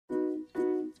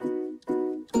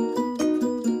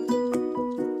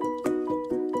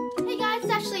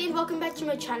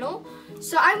channel.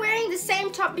 So I'm wearing the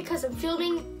same top because I'm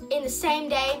filming in the same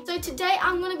day. So today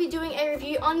I'm going to be doing a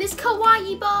review on this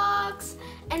KAWAII box.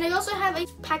 And I also have a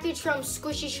package from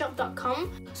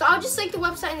squishyshop.com. So I'll just link the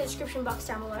website in the description box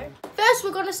down below. First,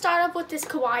 we're going to start up with this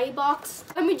KAWAII box.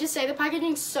 Let me just say, the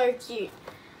packaging's so cute.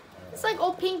 It's like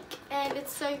all pink and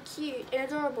it's so cute and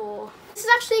adorable. This is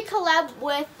actually a collab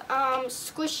with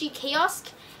Squishy Kiosk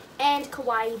and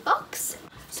KAWAII box.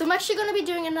 So I'm actually going to be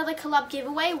doing another collab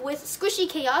giveaway with Squishy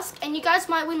Kiosk, and you guys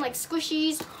might win like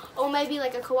squishies or maybe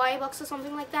like a KAWAII box or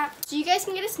something like that. So you guys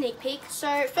can get a sneak peek.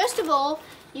 So first of all,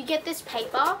 you get this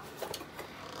paper,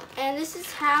 and this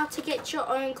is how to get your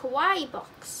own KAWAII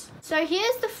box. So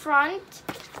here's the front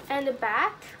and the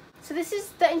back. So this is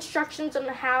the instructions on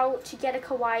how to get a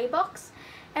KAWAII box,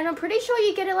 and I'm pretty sure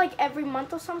you get it like every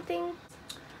month or something.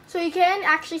 So you can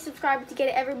actually subscribe to get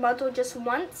it every month or just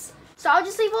once. So I'll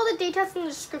just leave all the details in the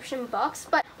description box,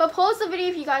 but pause the video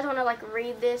if you guys want to like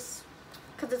read this,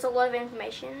 because it's a lot of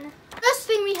information. First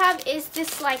thing we have is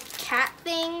this like cat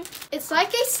thing. It's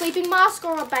like a sleeping mask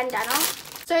or a bandana.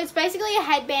 So it's basically a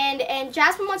headband, and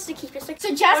Jasmine wants to keep it.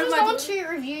 So Jasmine's going to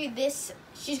review this.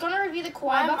 She's going to review the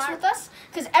KAWAII box with us,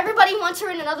 because everybody wants her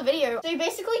in another video. So you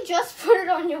basically just put it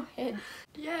on your head.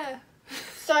 Yeah.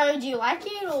 So do you like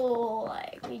it, or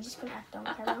like we just gonna act on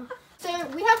camera? So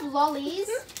we have lollies,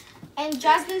 and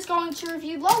Jasmine's going to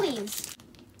review lollies.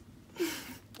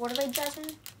 What are they,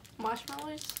 Jasmine?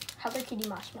 Marshmallows. Hello Kitty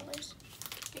marshmallows.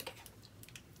 Okay.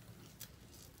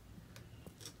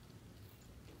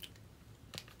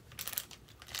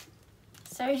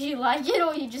 So do you like it, or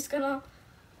are you just gonna?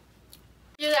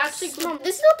 Yeah, they're actually good.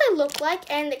 This is what they look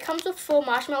like, and it comes with 4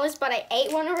 marshmallows, but I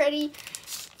ate one already,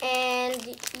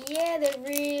 and yeah, they're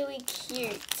really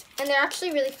cute, and they're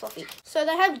actually really fluffy. So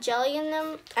they have jelly in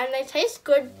them, and they taste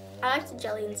good. I like the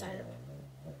jelly inside of it.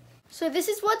 So this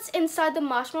is what's inside the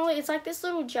marshmallow. It's like this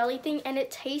little jelly thing, and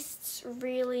it tastes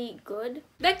really good.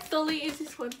 Next dolly is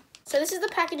this one. So this is the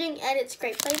packaging, and it's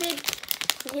grape flavored.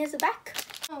 And here's the back.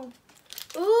 Oh.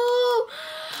 Ooh!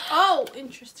 Oh,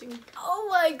 interesting. Oh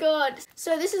my god.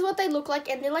 So this is what they look like,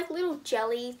 and they're like little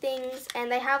jelly things, and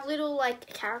they have little like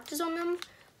characters on them,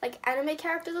 like anime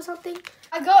characters or something.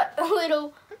 I got a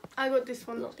little I got this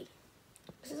one. lolly.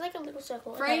 This is like a little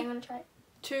circle. 3, Okay, I'm gonna try it.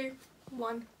 2,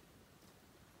 1.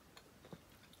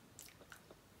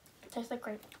 It tastes like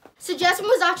grape. So Jasmine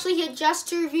was actually here just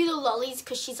to review the lollies,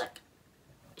 because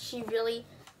she really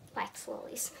likes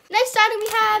lollies. Next item we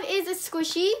have is a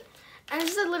squishy. And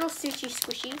this is a little sushi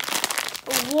squishy.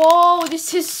 Whoa,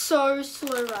 this is so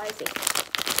slow rising.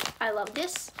 I love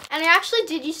this. And I actually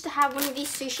did used to have one of these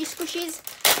sushi squishies,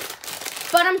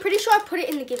 but I'm pretty sure I put it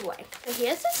in the giveaway. So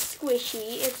here's a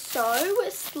squishy. It's so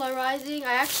slow rising.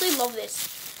 I actually love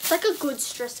this. It's like a good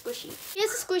stress squishy.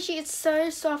 Here's a squishy. It's so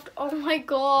soft. Oh my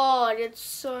god, it's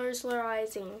so slow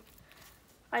rising.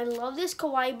 I love this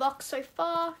KAWAII box so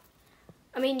far.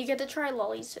 I mean, you get to try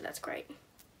lollies, so that's great.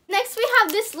 Next, we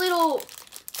have this little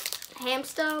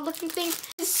hamster looking thing.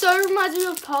 It so reminds me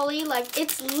of Polly. Like,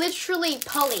 it's literally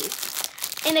Polly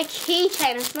in a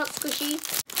keychain. It's not squishy.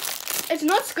 It's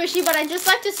not squishy, but I just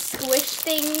like to squish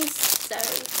things. So,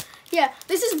 yeah.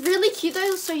 This is really cute,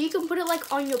 though, so you can put it,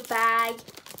 like, on your bag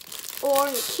or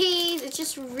on your keys. It's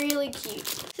just really cute.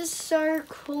 This is so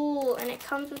cool, and it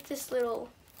comes with this little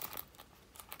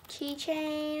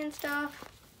keychain and stuff.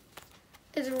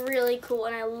 It's really cool,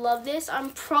 and I love this. I'm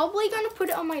probably going to put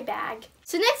it on my bag.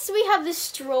 So next we have this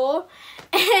straw,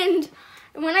 and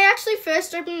when I actually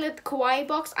first opened the KAWAII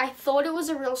box, I thought it was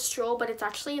a real straw, but it's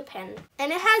actually a pen.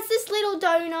 And it has this little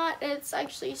donut, and it's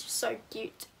actually so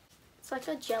cute. It's like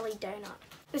a jelly donut.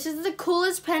 This is the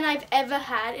coolest pen I've ever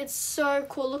had. It's so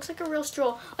cool. It looks like a real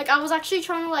straw. Like, I was actually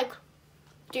trying to like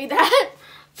do that,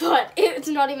 but it's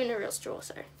not even a real straw,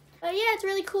 so. But yeah, it's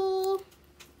really cool.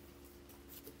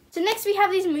 So next we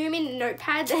have these Moomin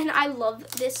notepads, and I love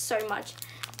this so much.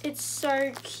 It's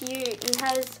so cute and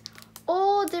has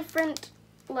all different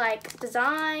like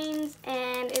designs,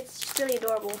 and it's just really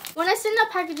adorable. When I send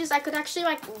out packages, I could actually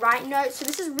like write notes, so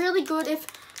this is really good if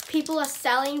people are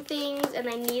selling things and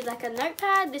they need like a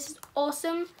notepad. This is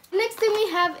awesome. Next thing we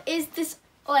have is this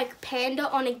like panda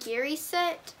onigiri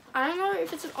set. I don't know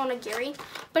if it's an onigiri,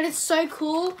 but it's so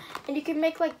cool, and you can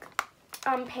make like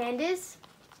pandas.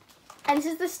 And this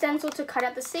is the stencil to cut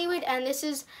out the seaweed, and this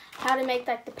is how to make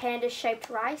like the panda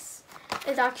shaped rice.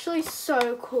 It's actually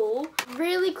so cool.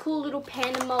 Really cool little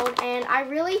panda mold, and I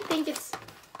really think it's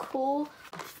cool.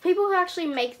 People who actually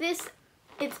make this,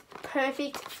 it's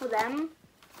perfect for them.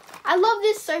 I love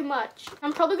this so much.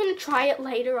 I'm probably going to try it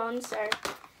later on, so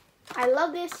I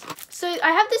love this. So I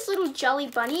have this little jelly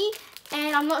bunny,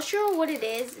 and I'm not sure what it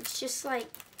is. It's just like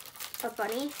a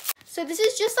bunny. So this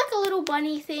is just like a little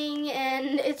bunny thing,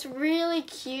 and it's really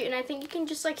cute, and I think you can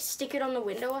just like stick it on the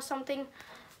window or something.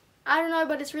 I don't know,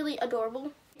 but it's really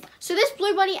adorable. So this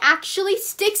blue bunny actually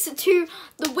sticks to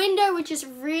the window, which is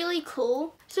really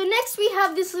cool. So next we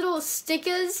have this little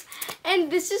stickers,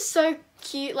 and this is so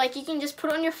cute. Like you can just put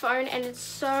it on your phone, and it's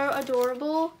so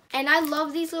adorable. And I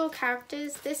love these little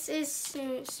characters. This is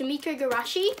Sumiko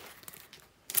Garashi.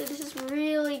 So this is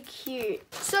really cute.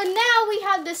 So now we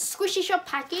have this Squishy Shop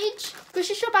package.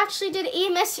 Squishy Shop actually did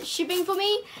EMS shipping for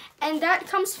me, and that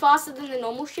comes faster than the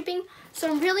normal shipping. So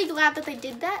I'm really glad that they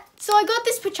did that. So I got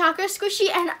this Pachaka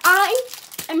squishy, and I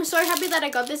am so happy that I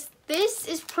got this. This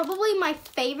is probably my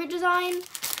favorite design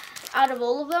out of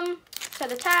all of them. So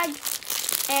the tag,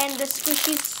 and the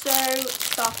squishy is so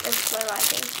soft and slow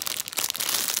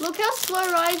rising. Look how slow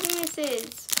rising this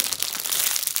is.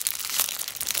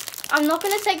 I'm not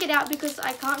going to take it out because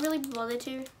I can't really bother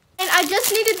to. And I just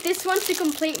needed this one to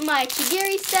complete my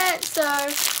Kigiri set. So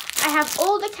I have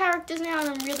all the characters now, and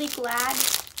I'm really glad.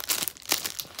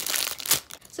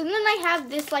 So then I have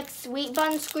this like sweet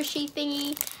bun squishy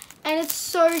thingy, and it's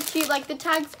so cute. Like the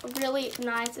tag's really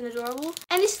nice and adorable.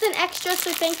 And this is an extra,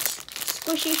 so thanks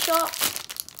Squishy Shop.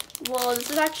 Whoa, this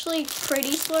is actually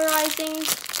pretty slow rising.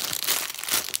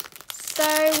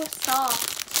 So soft.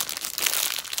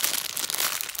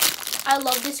 I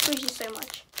love this squishy so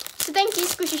much. So thank you,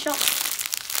 Squishy Shop.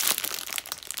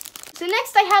 So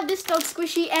next I have this dog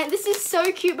squishy, and this is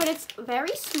so cute, but it's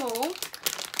very small.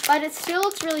 But it's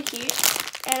really cute,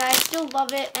 and I still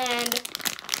love it, and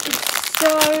it's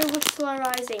so slow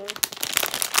rising.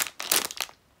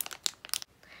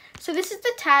 So this is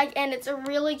the tag, and it's a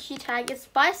really cute tag. It's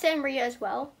by Sanria as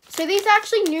well. So these are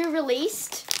actually new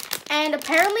released, and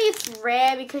apparently it's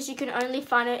rare because you can only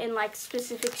find it in like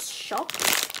specific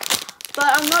shops. But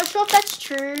I'm not sure if that's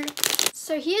true.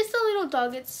 So here's the little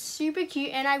dog. It's super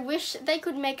cute, and I wish they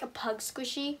could make a pug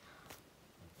squishy.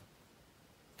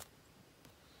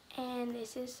 And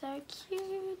this is so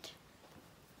cute.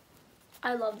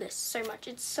 I love this so much.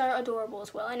 It's so adorable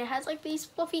as well. And it has like these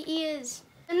fluffy ears.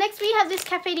 And next we have this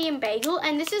Cafe Diem bagel.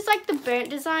 And this is like the burnt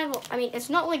design. Well, I mean, it's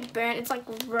not like burnt. It's like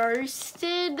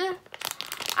roasted.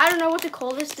 I don't know what to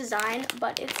call this design,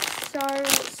 but it's so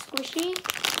squishy.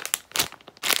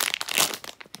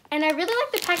 And I really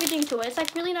like the packaging to it. It's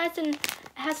like really nice, and it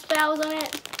has flowers on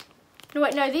it. No,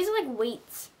 wait, no, these are like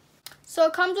wheats. So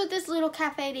it comes with this little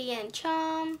Cafe Diem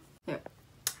charm. Yeah.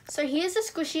 So here's the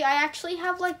squishy. I actually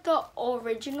have like the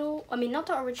original, I mean not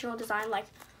the original design, like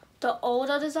the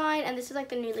older design, and this is like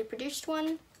the newly produced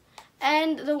one.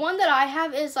 And the one that I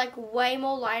have is like way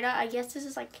more lighter. I guess this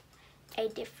is like a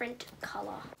different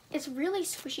color. It's really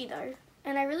squishy though,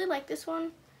 and I really like this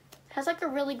one. It has like a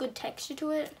really good texture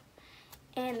to it.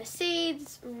 And the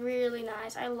seeds, really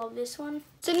nice. I love this one.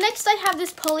 So next I have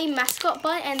this Polly mascot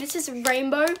bun, and this is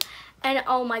rainbow. And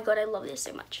oh my god, I love this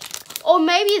so much. Or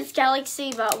maybe it's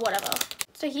galaxy, but whatever.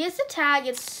 So here's the tag.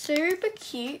 It's super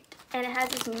cute, and it has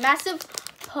this massive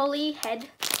Polly head.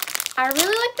 I really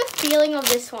like the feeling of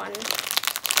this one.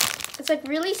 It's like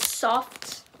really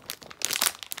soft,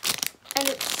 and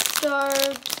it's so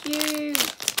cute.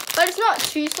 But it's not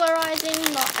too slow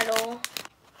rising, not at all.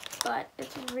 But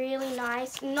it's really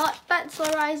nice, not that slow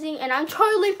rising, and I'm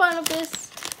totally fine with this.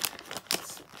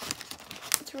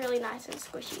 It's really nice and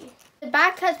squishy. The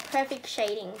back has perfect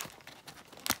shading.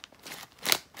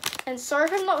 And sorry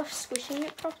if I'm not squishing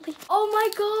it properly. Oh my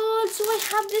god, so I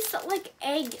have this like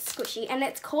egg squishy, and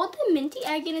it's called the Minty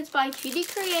Egg, and it's by Cutie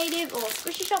Creative or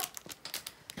Squishy Shop.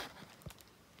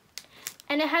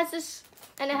 And it has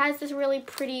this really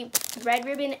pretty red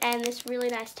ribbon and this really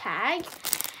nice tag.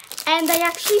 And they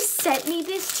actually sent me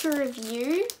this to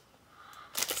review.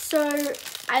 So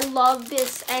I love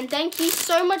this. And thank you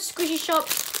so much, Squishy Shop.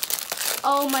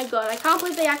 Oh my god, I can't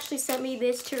believe they actually sent me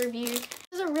this to review. This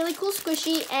is a really cool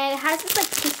squishy, and it has this like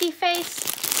kissy face.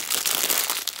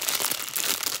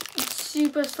 It's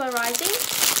super slow rising.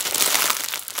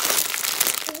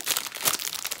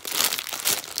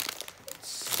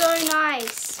 It's so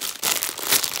nice.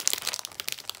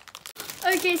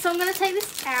 Okay, so I'm gonna take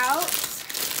this out.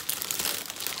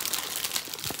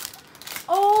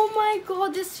 Oh my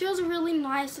god, this feels really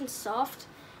nice and soft,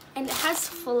 and it has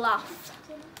fluff.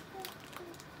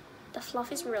 The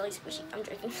fluff is really squishy. I'm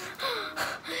joking.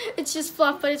 It's just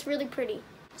fluff, but it's really pretty.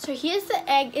 So here's the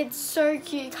egg. It's so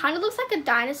cute. It kind of looks like a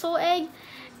dinosaur egg,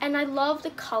 and I love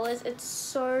the colors. It's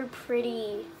so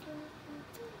pretty.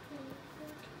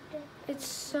 It's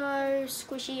so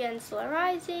squishy and slow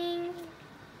rising.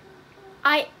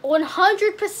 I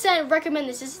 100% recommend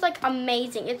this. This is like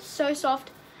amazing. It's so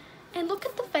soft. And look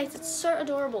at the face, it's so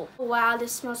adorable. Wow,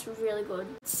 this smells really good.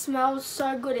 It smells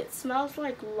so good. It smells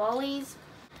like lollies.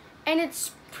 And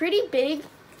it's pretty big.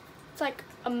 It's like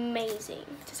amazing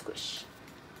to squish.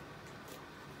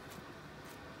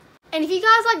 And if you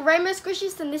guys like rainbow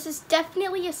squishies, then this is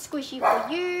definitely a squishy for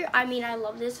you. I mean, I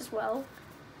love this as well.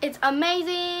 It's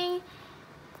amazing.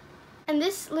 And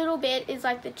this little bit is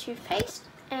like the toothpaste.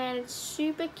 And it's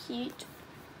super cute.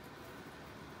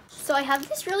 So I have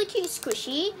this really cute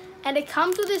squishy. And it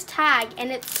comes with this tag. And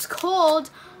it's called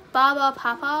Baba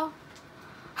Papa.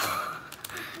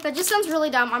 That just sounds really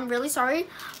dumb. I'm really sorry.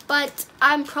 But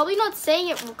I'm probably not saying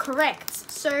it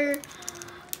correct. So,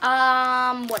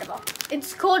 whatever.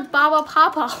 It's called Baba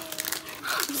Papa.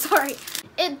 I'm sorry.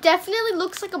 It definitely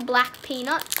looks like a black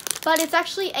peanut, but it's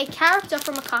actually a character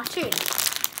from a cartoon.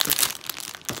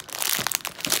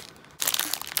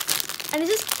 And this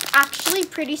is actually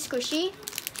pretty squishy.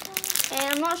 And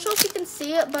I'm not sure if you can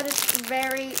see it, but it's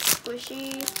very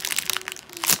squishy.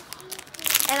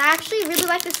 And I actually really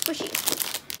like the squishy.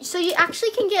 So you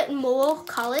actually can get more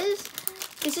colors.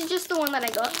 This is just the one that I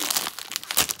got.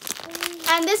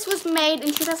 And this was made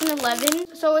in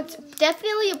 2011. So it's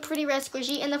definitely a pretty rare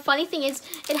squishy. And the funny thing is,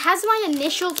 it has my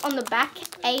initials on the back.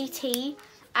 A.T.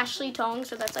 Ashlee Jayne.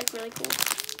 So that's like really cool.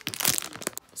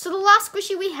 So the last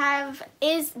squishy we have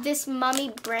is this mummy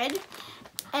bread.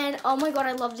 And oh my god,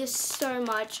 I love this so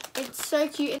much. It's so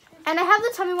cute. And I have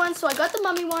the tummy one, so I got the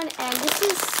mummy one. And this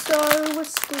is so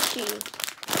squishy.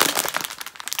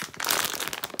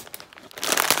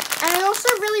 And I also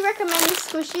really recommend this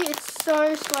squishy. It's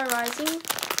so slow rising.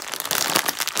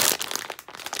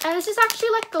 And this is actually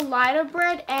like the lighter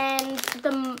bread, and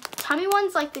the tummy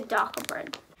one's like the darker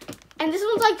bread. And this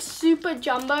one's like super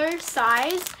jumbo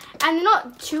size, and they're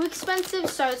not too expensive,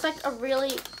 so it's like a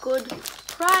really good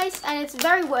price, and it's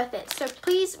very worth it. So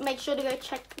please make sure to go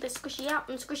check this squishy out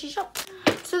on Squishy Shop.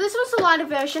 So this was the lighter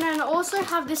version, and I also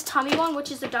have this tummy one,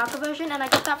 which is the darker version, and I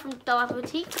got that from the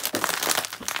Boutique.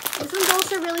 This one's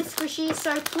also really squishy,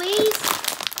 so please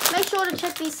make sure to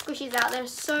check these squishies out. They're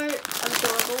so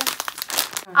adorable.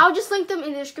 I'll just link them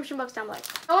in the description box down below.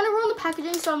 I want to ruin the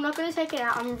packaging, so I'm not going to take it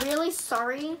out. I'm really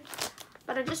sorry,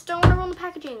 but I just don't want to ruin the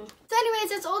packaging. So anyways,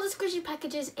 that's all the squishy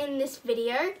packages in this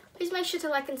video. Please make sure to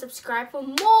like and subscribe for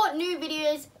more new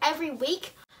videos every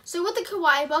week. So with the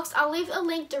KAWAII box, I'll leave a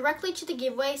link directly to the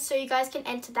giveaway so you guys can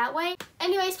enter that way.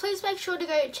 Anyways, please make sure to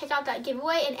go check out that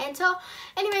giveaway and enter.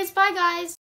 Anyways, bye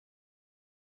guys.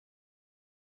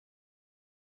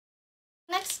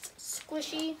 Next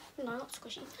squishy, no, not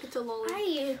squishy. It's a lolly.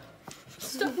 Hey,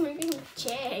 stop moving the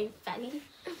chair, fatty.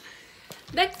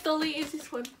 Next lolly is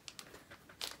this one.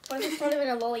 What if it's not even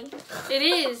a lolly? It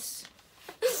is.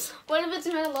 What if it's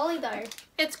not a lolly though?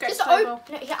 It's great. Just open.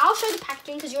 No, here, I'll show the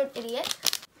packaging because you're an idiot.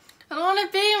 I don't want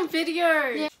to be on video.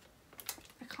 Yeah.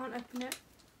 I can't open it.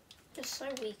 You're so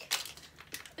weak.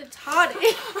 It's hard.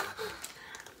 Ew,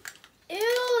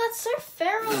 that's so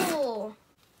feral.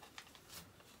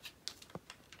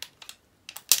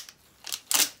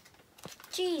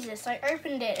 Jesus, I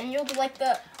opened it and you'll be like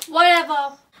the...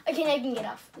 Whatever. Okay, now you can get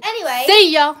off. Anyway.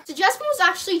 See ya. So Jasmine was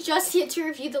actually just here to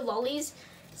review the lollies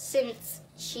since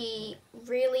she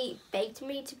really begged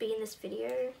me to be in this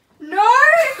video. No!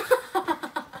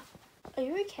 Are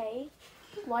you okay?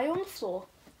 Why are you on the floor?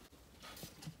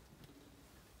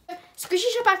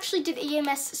 Squishy Shop actually did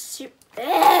EMS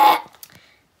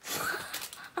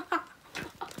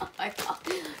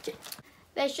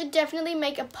They should definitely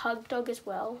make a pug dog as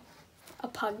well. A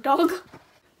pug dog.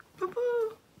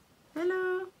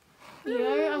 Hello. You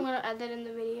know, I'm gonna add that in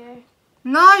the video.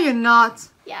 No, you're not.